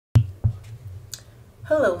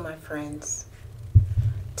Hello, my friends.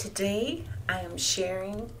 Today I am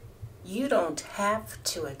sharing you don't have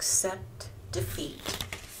to accept defeat.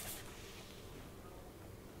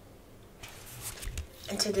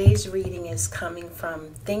 And today's reading is coming from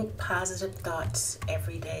Think Positive Thoughts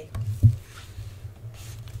Every Day.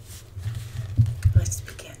 Let's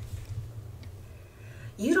begin.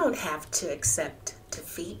 You don't have to accept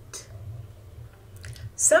defeat.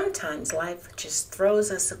 Sometimes life just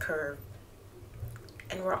throws us a curve.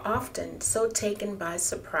 And we're often so taken by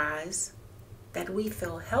surprise that we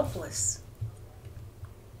feel helpless.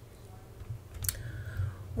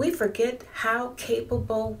 We forget how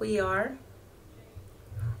capable we are.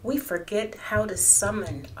 We forget how to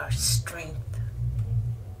summon our strength,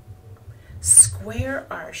 square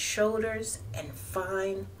our shoulders, and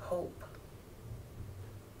find hope.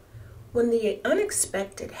 When the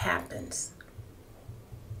unexpected happens,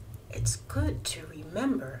 it's good to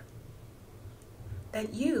remember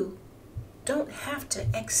that you don't have to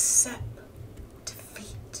accept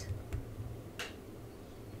defeat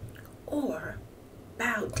or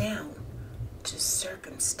bow down to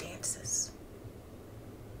circumstances.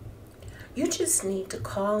 You just need to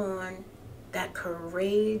call on that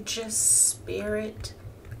courageous spirit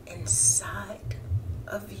inside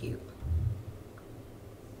of you.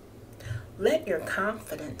 Let your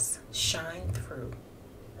confidence shine through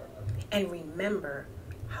and remember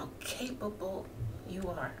how capable you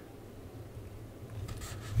are.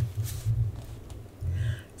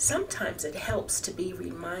 Sometimes it helps to be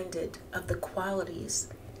reminded of the qualities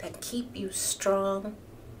that keep you strong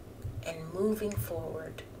and moving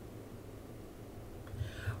forward.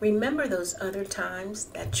 Remember those other times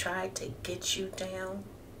that tried to get you down,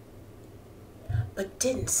 but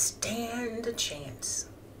didn't stand a chance,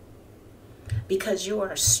 because you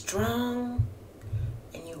are strong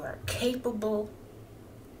and you are capable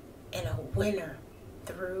and a winner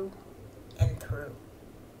through and through.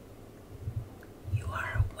 You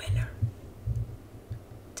are a winner.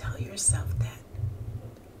 Tell yourself that.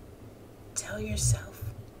 Tell yourself,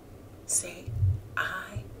 say,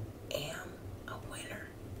 I am a winner.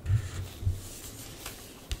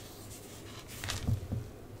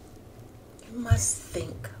 You must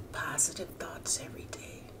think positive thoughts every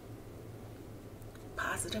day.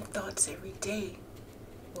 Positive thoughts every day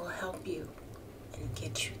will help you and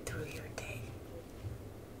get you through your day.